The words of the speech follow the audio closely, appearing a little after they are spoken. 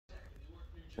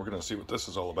We're gonna see what this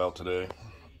is all about today.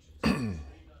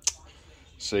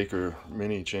 Saker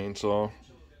mini chainsaw.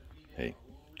 Hey,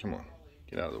 come on,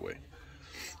 get out of the way.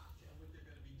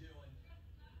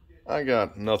 I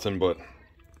got nothing but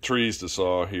trees to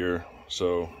saw here,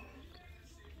 so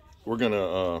we're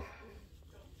gonna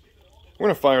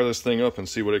fire this thing up and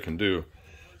see what it can do.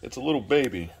 It's a little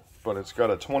baby, but it's got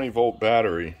a 20-volt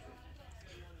battery,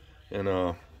 and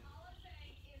I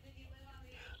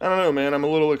don't know, man. I'm a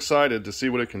little excited to see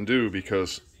what it can do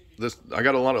because I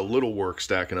got a lot of little work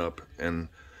stacking up, and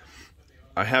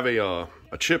I have a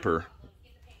chipper,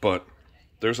 but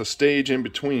there's a stage in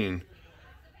between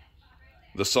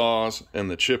the saws and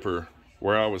the chipper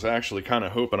where I was actually kind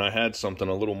of hoping I had something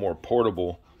a little more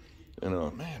portable.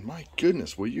 And man, my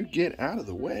goodness, will you get out of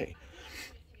the way?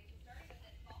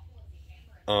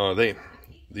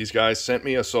 These guys sent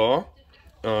me a saw.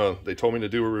 They told me to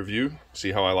do a review,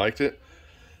 see how I liked it.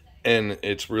 And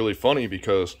it's really funny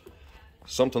because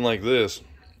something like this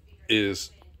is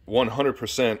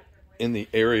 100% in the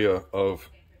area of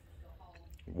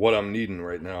what I'm needing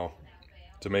right now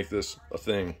to make this a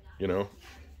thing, you know?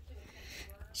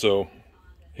 So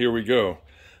here we go.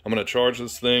 I'm going to charge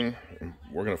this thing, and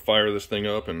we're going to fire this thing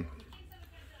up, and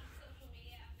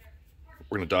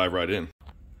we're going to dive right in.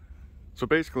 So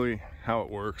basically how it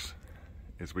works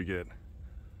is we get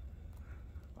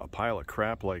a pile of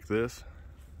crap like this.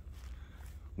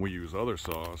 We use other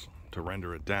saws to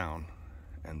render it down,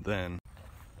 and then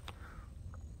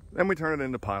we turn it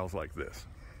into piles like this.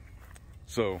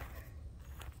 So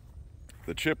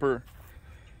the chipper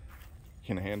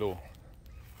can handle,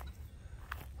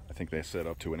 I think they said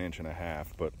up to 1.5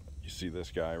 inches, but you see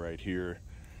this guy right here,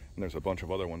 and there's a bunch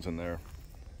of other ones in there.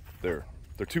 They're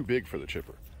too big for the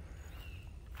chipper.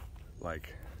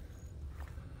 Like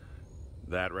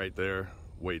that right there,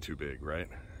 way too big, right?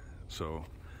 So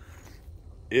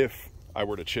if I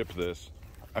were to chip this,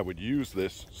 I would use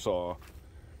this saw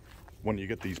when you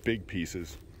get these big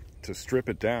pieces to strip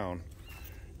it down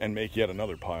and make yet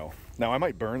another pile. Now I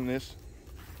might burn this.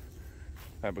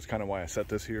 That was kind of why I set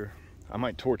this here. I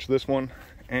might torch this one,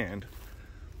 and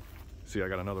see, I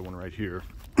got another one right here.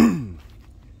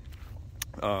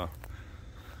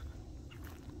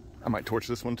 I might torch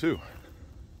this one too.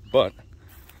 But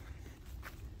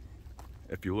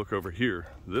if you look over here,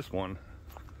 this one,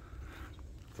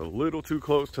 it's a little too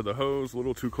close to the hose, a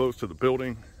little too close to the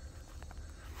building.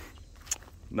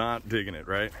 Not digging it,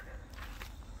 right?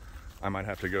 I might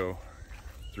have to go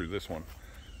through this one.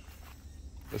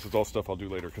 This is all stuff I'll do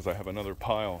later because I have another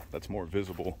pile that's more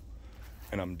visible,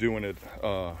 and I'm doing it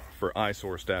for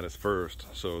eyesore status first.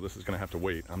 So this is gonna have to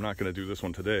wait. I'm not gonna do this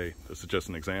one today. This is just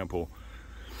an example.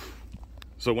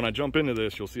 So when I jump into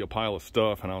this, you'll see a pile of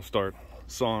stuff, and I'll start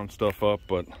sawing stuff up,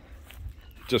 but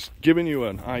just giving you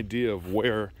an idea of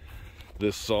where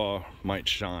this saw might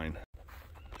shine.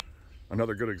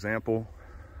 Another good example,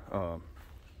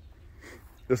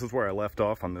 this is where I left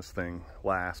off on this thing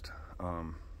last.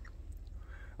 I'm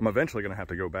eventually gonna have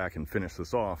to go back and finish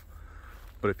this off,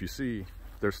 but if you see,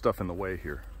 there's stuff in the way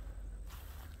here.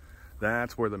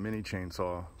 That's where the mini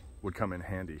chainsaw would come in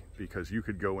handy, because you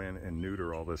could go in and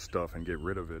neuter all this stuff and get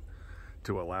rid of it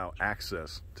to allow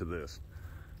access to this.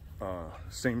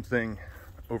 Same thing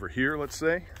over here, let's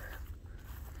say.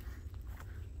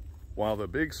 While the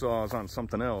big saw is on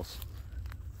something else,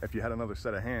 if you had another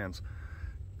set of hands,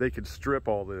 they could strip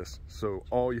all this, so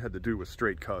all you had to do was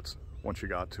straight cuts once you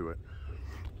got to it.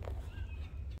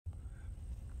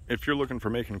 If you're looking for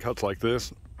making cuts like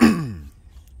this,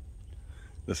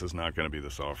 this is not going to be the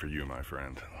saw for you, my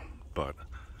friend. But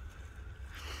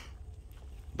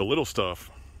the little stuff,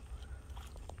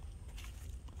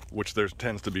 which there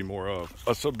tends to be more of,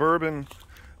 a suburban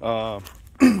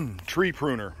tree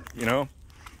pruner, you know?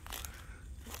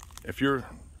 If you're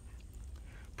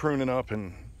pruning up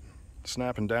and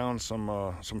snapping down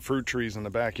some fruit trees in the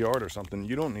backyard or something,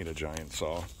 you don't need a giant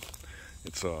saw.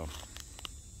 It's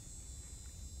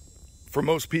for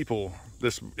most people,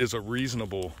 this is a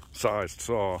reasonable sized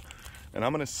saw, and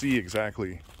I'm gonna see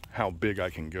exactly how big I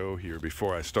can go here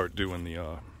before I start doing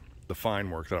the fine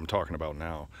work that I'm talking about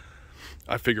now.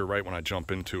 I figure right when I jump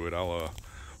into it,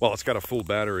 while it's got a full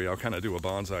battery, I'll kind of do a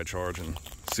bonsai charge and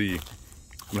see. I'm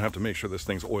gonna have to make sure this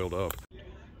thing's oiled up.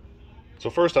 So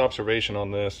first observation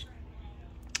on this,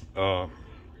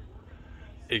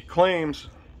 it claims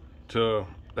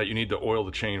that you need to oil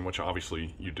the chain, which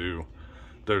obviously you do.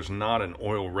 There's not an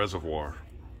oil reservoir,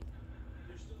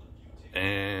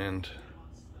 and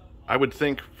I would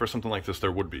think for something like this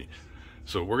there would be.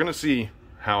 So we're gonna see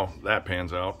how that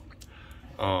pans out.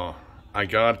 I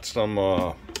got some,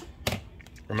 I'm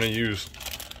gonna use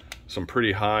some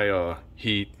pretty high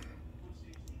heat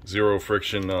zero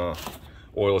friction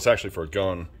oil. It's actually for a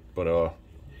gun, but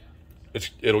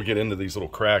it'll get into these little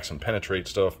cracks and penetrate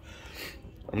stuff.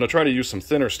 I'm gonna try to use some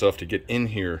thinner stuff to get in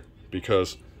here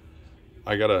because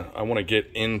I want to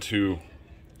get into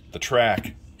the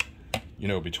track, you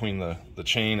know, between the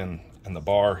chain and the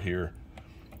bar here,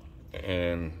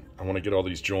 and I want to get all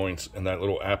these joints, and that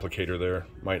little applicator there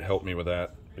might help me with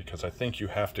that, because I think you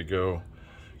have to go,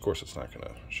 of course it's not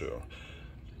gonna show,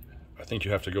 I think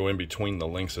you have to go in between the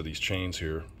links of these chains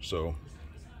here. So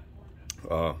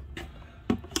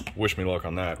wish me luck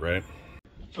on that, right?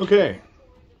 Okay,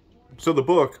 so the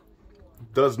book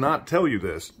does not tell you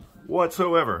this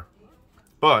whatsoever,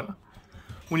 but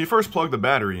when you first plug the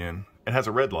battery in, it has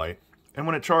a red light, and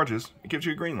when it charges, it gives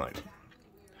you a green light.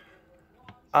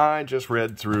 I just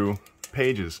read through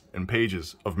pages and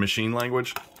pages of machine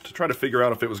language to try to figure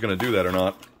out if it was going to do that or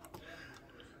not.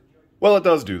 Well, it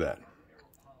does do that,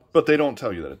 but they don't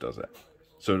tell you that it does that.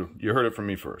 So you heard it from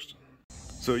me first.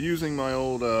 So using my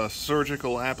old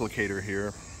surgical applicator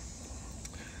here,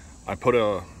 I put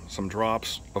some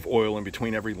drops of oil in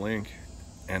between every link,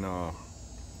 and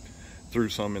threw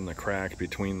some in the crack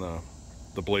between the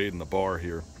blade and the bar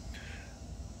here.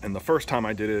 And the first time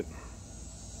I did it,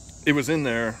 it was in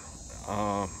there.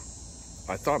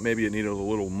 I thought maybe it needed a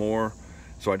little more,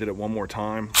 so I did it one more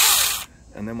time.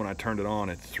 And then when I turned it on,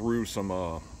 it threw some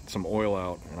oil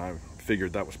out, and I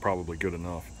figured that was probably good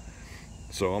enough.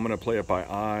 So I'm gonna play it by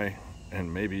eye,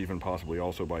 and maybe even possibly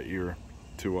also by ear,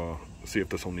 to see if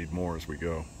this will need more as we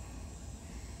go.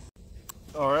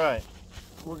 All right,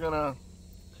 we're gonna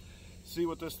see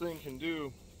what this thing can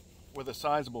do with a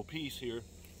sizable piece here.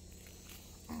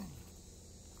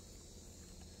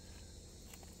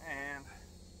 And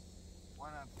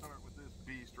why not start with this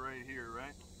beast right here,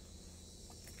 right?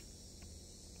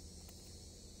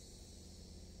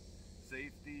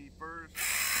 Safety first.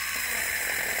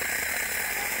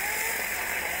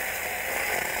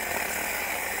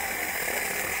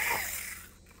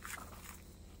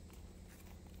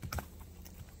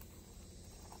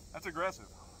 That's aggressive.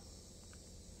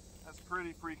 That's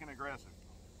pretty freaking aggressive.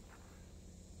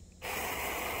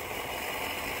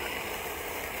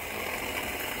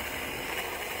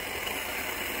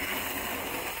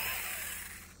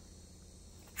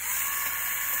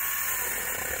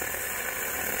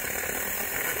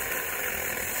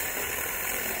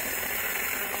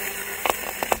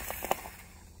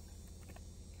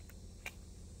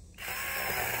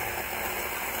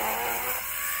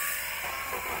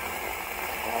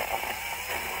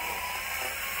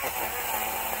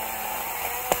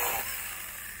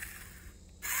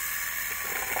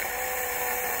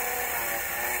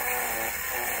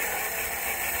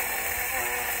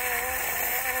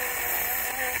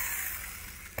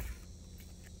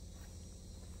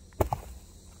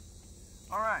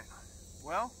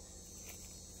 Well,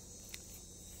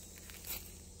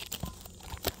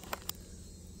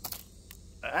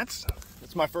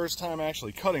 it's my first time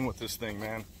actually cutting with this thing,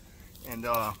 man. And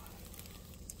I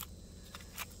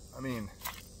mean,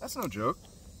 that's no joke.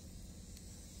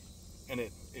 And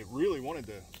it really wanted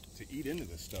to eat into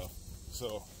this stuff.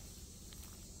 So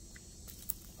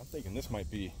I'm thinking this might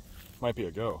be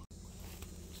a go.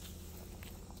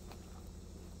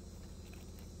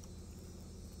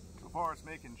 So far it's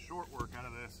making short work out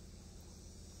of this.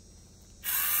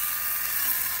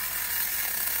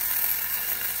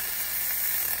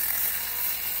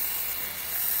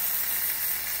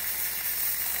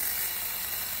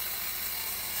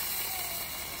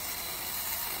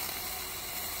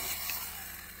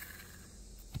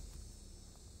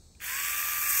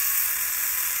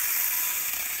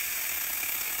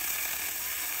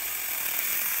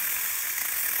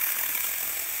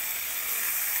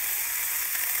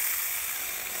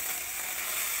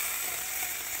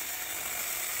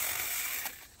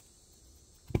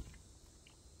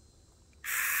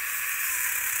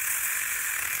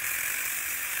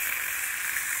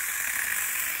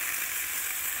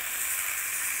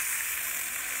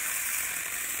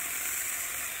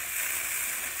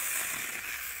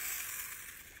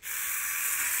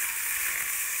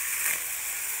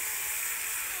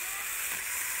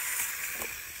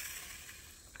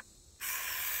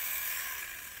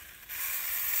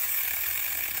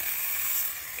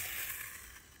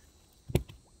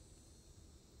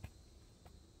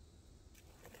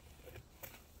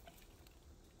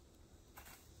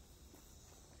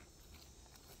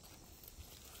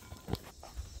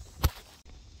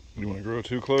 You want to grow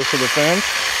too close to the fence?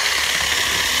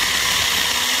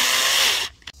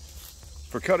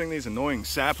 For cutting these annoying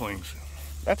saplings,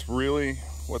 that's really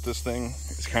what this thing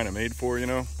is kind of made for, you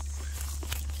know?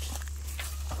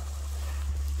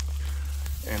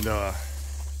 And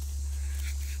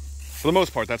For the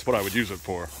most part, that's what I would use it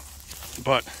for.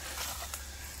 But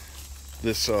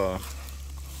this, I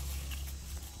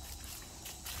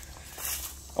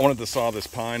wanted to saw this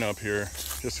pine up here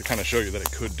just to kind of show you that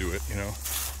it could do it, you know.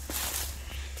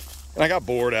 And I got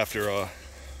bored after a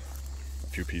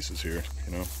few pieces here,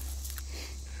 you know.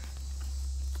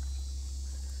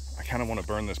 I kind of want to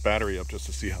burn this battery up just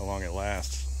to see how long it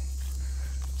lasts.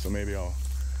 So maybe I'll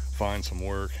find some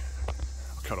work.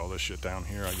 I'll cut all this shit down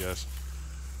here, I guess.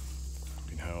 I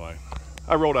mean, hell,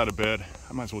 I rolled out of bed.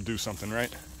 I might as well do something, right?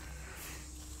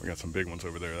 We got some big ones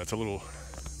over there. That's maybe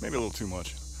a little too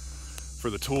much. For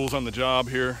the tools on the job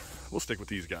here, we'll stick with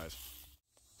these guys.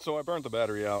 So I burnt the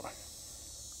battery out.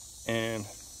 And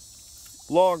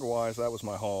log-wise, that was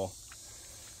my haul.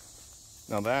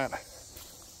 Now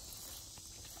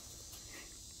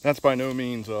that's by no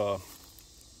means an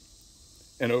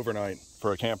overnight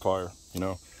for a campfire, you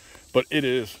know. But it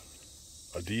is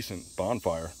a decent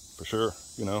bonfire, for sure,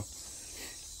 you know.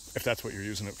 If that's what you're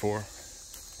using it for.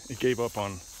 It gave up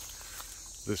on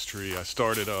this tree. I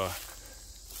started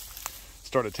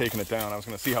taking it down. I was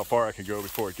going to see how far I could go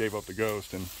before it gave up the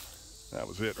ghost, and that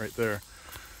was it right there.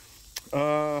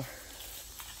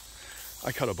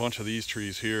 I cut a bunch of these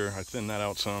trees here. I thinned that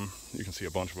out some. You can see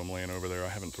a bunch of them laying over there. I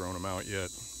haven't thrown them out yet,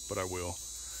 but I will.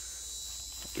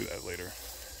 I'll do that later.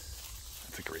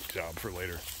 That's a great job for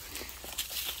later.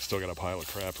 Still got a pile of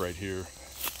crap right here,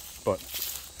 but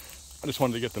I just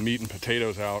wanted to get the meat and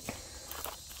potatoes out.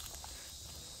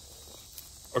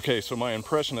 Okay, so my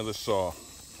impression of this saw.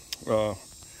 Let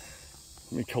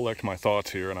me collect my thoughts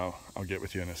here, and I'll get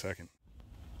with you in a second.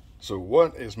 So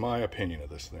what is my opinion of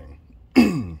this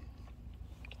thing?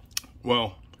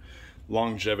 Well,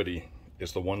 longevity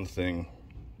is the one thing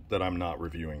that I'm not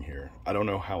reviewing here. I don't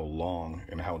know how long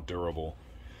and how durable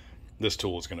this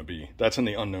tool is going to be. That's in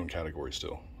the unknown category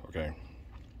still, okay?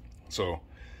 So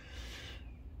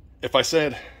if I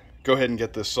said, go ahead and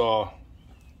get this saw,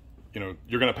 you know,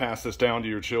 you're going to pass this down to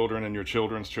your children and your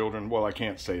children's children. Well, I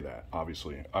can't say that,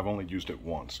 obviously. I've only used it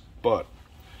once. But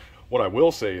what I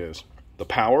will say is, the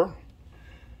power,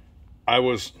 I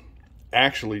was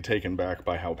actually taken back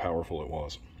by how powerful it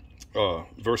was.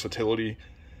 Versatility,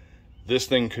 this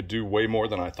thing could do way more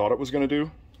than I thought it was going to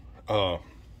do.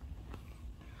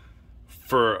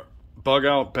 For bug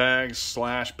out bags /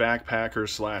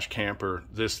 backpacker / camper,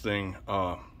 this thing,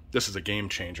 this is a game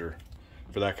changer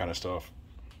for that kind of stuff,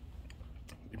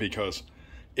 because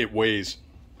it weighs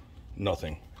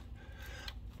nothing.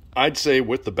 I'd say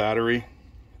with the battery,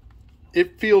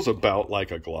 it feels about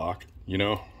like a Glock, you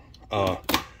know.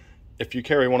 If you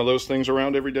carry one of those things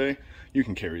around every day, you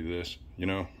can carry this, you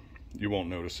know. You won't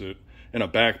notice it. In a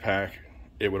backpack,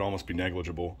 it would almost be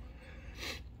negligible.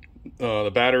 The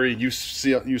battery, you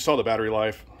saw the battery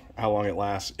life, how long it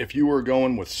lasts. If you were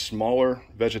going with smaller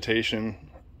vegetation,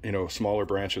 you know, smaller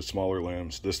branches, smaller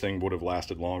limbs, this thing would have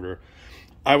lasted longer.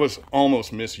 I was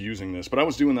almost misusing this, but I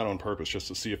was doing that on purpose just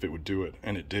to see if it would do it,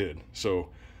 and it did. So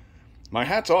my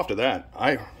hat's off to that.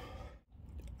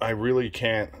 I really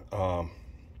can't,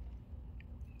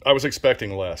 I was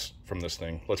expecting less from this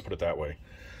thing. Let's put it that way.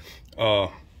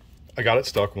 I got it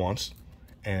stuck once,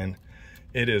 and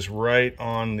it is right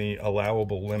on the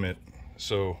allowable limit.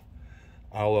 So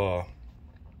I'll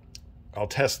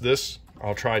test this.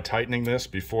 I'll try tightening this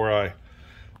before I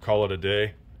call it a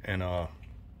day. And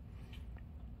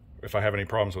if I have any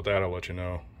problems with that, I'll let you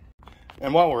know.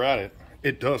 And while we're at it,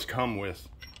 it does come with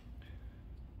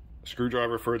a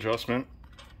screwdriver for adjustment,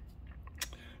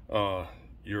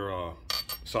 your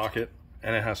socket,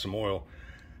 and it has some oil.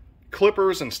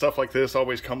 Clippers and stuff like this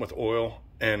always come with oil,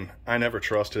 and I never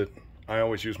trust it. I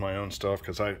always use my own stuff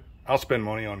because I'll spend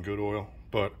money on good oil,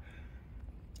 but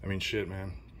I mean, shit,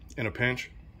 man. In a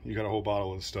pinch, you got a whole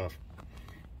bottle of this stuff.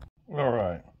 All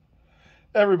right.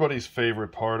 Everybody's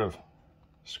favorite part of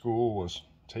school was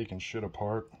taking shit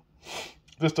apart.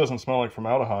 This doesn't smell like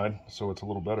formaldehyde, so it's a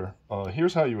little better.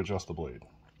 Here's how you adjust the blade.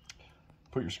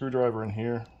 Put your screwdriver in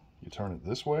here. You turn it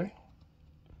this way.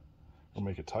 We'll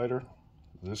make it tighter.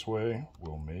 This way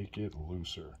will make it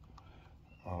looser.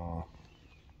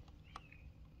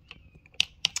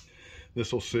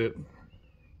 This will sit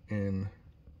in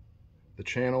the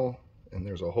channel, and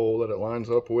there's a hole that it lines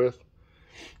up with.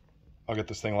 I'll get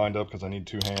this thing lined up because I need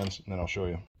two hands, and then I'll show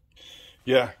you.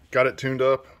 Yeah, got it tuned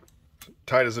up,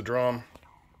 tight as a drum.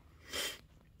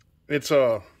 It's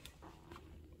I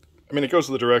mean, it goes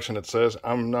to the direction it says.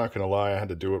 I'm not gonna lie, I had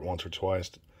to do it once or twice.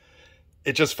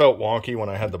 It just felt wonky when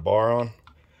I had the bar on,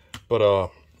 but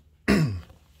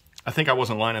I think I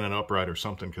wasn't lining it up right or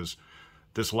something, because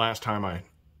this last time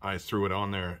I threw it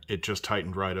on there, it just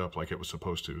tightened right up like it was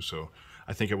supposed to. So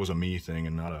I think it was a me thing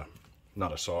and not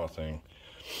not a saw thing.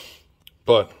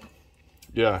 But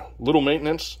yeah, little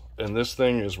maintenance, and this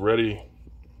thing is ready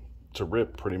to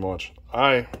rip pretty much.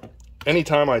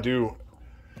 Anytime I do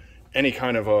any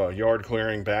kind of yard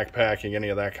clearing, backpacking, any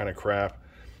of that kind of crap,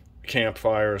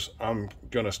 campfires, I'm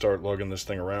gonna start lugging this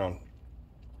thing around,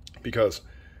 because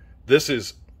this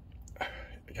is,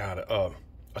 God,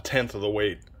 a tenth of the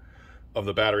weight of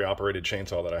the battery operated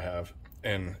chainsaw that I have.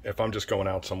 And if I'm just going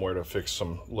out somewhere to fix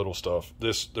some little stuff,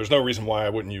 there's no reason why I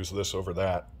wouldn't use this over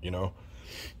that, you know.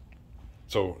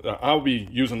 So I'll be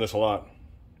using this a lot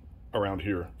around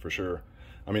here for sure.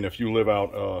 I mean, if you live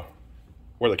out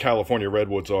where the California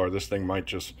redwoods are, this thing might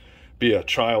just be a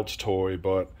child's toy,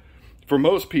 but for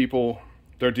most people,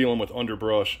 they're dealing with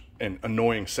underbrush and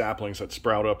annoying saplings that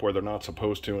sprout up where they're not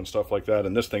supposed to and stuff like that,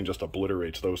 and this thing just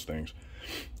obliterates those things.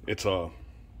 It's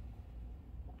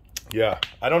yeah,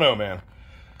 I don't know, man.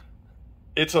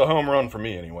 It's a home run for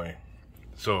me anyway.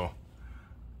 So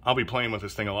I'll be playing with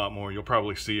this thing a lot more. You'll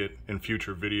probably see it in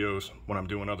future videos when I'm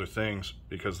doing other things,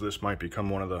 because this might become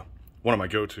one of my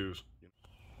go-tos.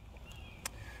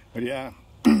 But yeah,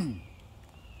 I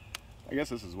guess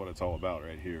this is what it's all about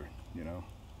right here, you know.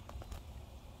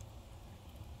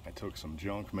 I took some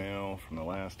junk mail from the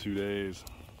last 2 days,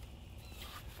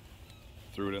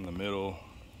 threw it in the middle,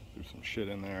 threw some shit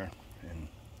in there, and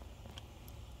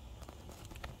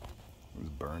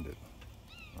just burned it.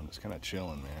 I'm just kind of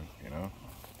chilling, man, you know.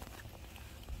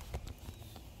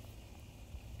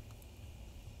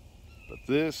 But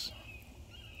this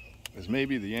is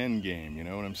maybe the end game, you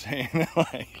know what I'm saying?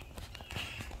 Like,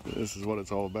 this is what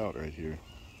it's all about right here.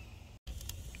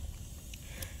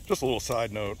 Just a little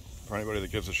side note for anybody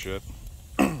that gives a shit.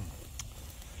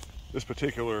 This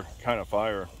particular kind of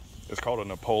fire is called a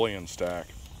Napoleon stack.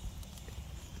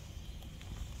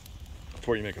 It's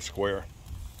where you make a square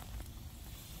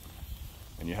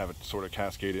and you have it sort of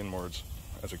cascade inwards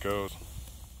as it goes.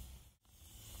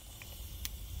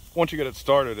 Once you get it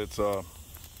started, it's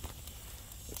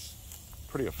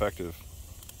pretty effective.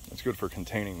 It's good for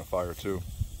containing the fire too.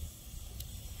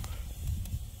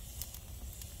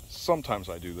 Sometimes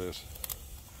I do this.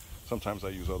 Sometimes I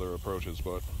use other approaches,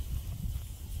 but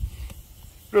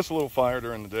just a little fire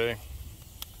during the day,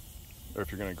 or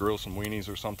if you're gonna grill some weenies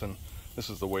or something, this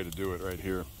is the way to do it right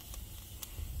here,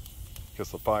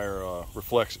 because the fire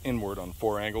reflects inward on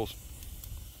 4 angles,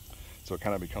 so it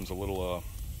kind of becomes a little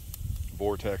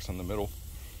vortex in the middle.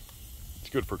 It's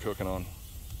good for cooking on.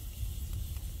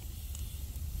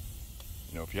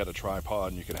 You know, if you had a tripod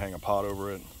and you could hang a pot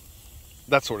over it,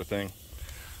 that sort of thing,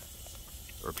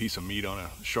 or a piece of meat on a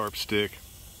sharp stick,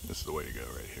 this is the way to go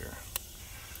right here.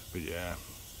 But yeah,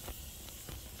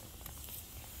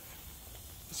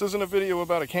 this isn't a video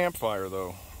about a campfire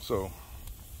though, so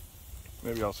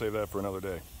maybe I'll save that for another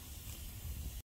day.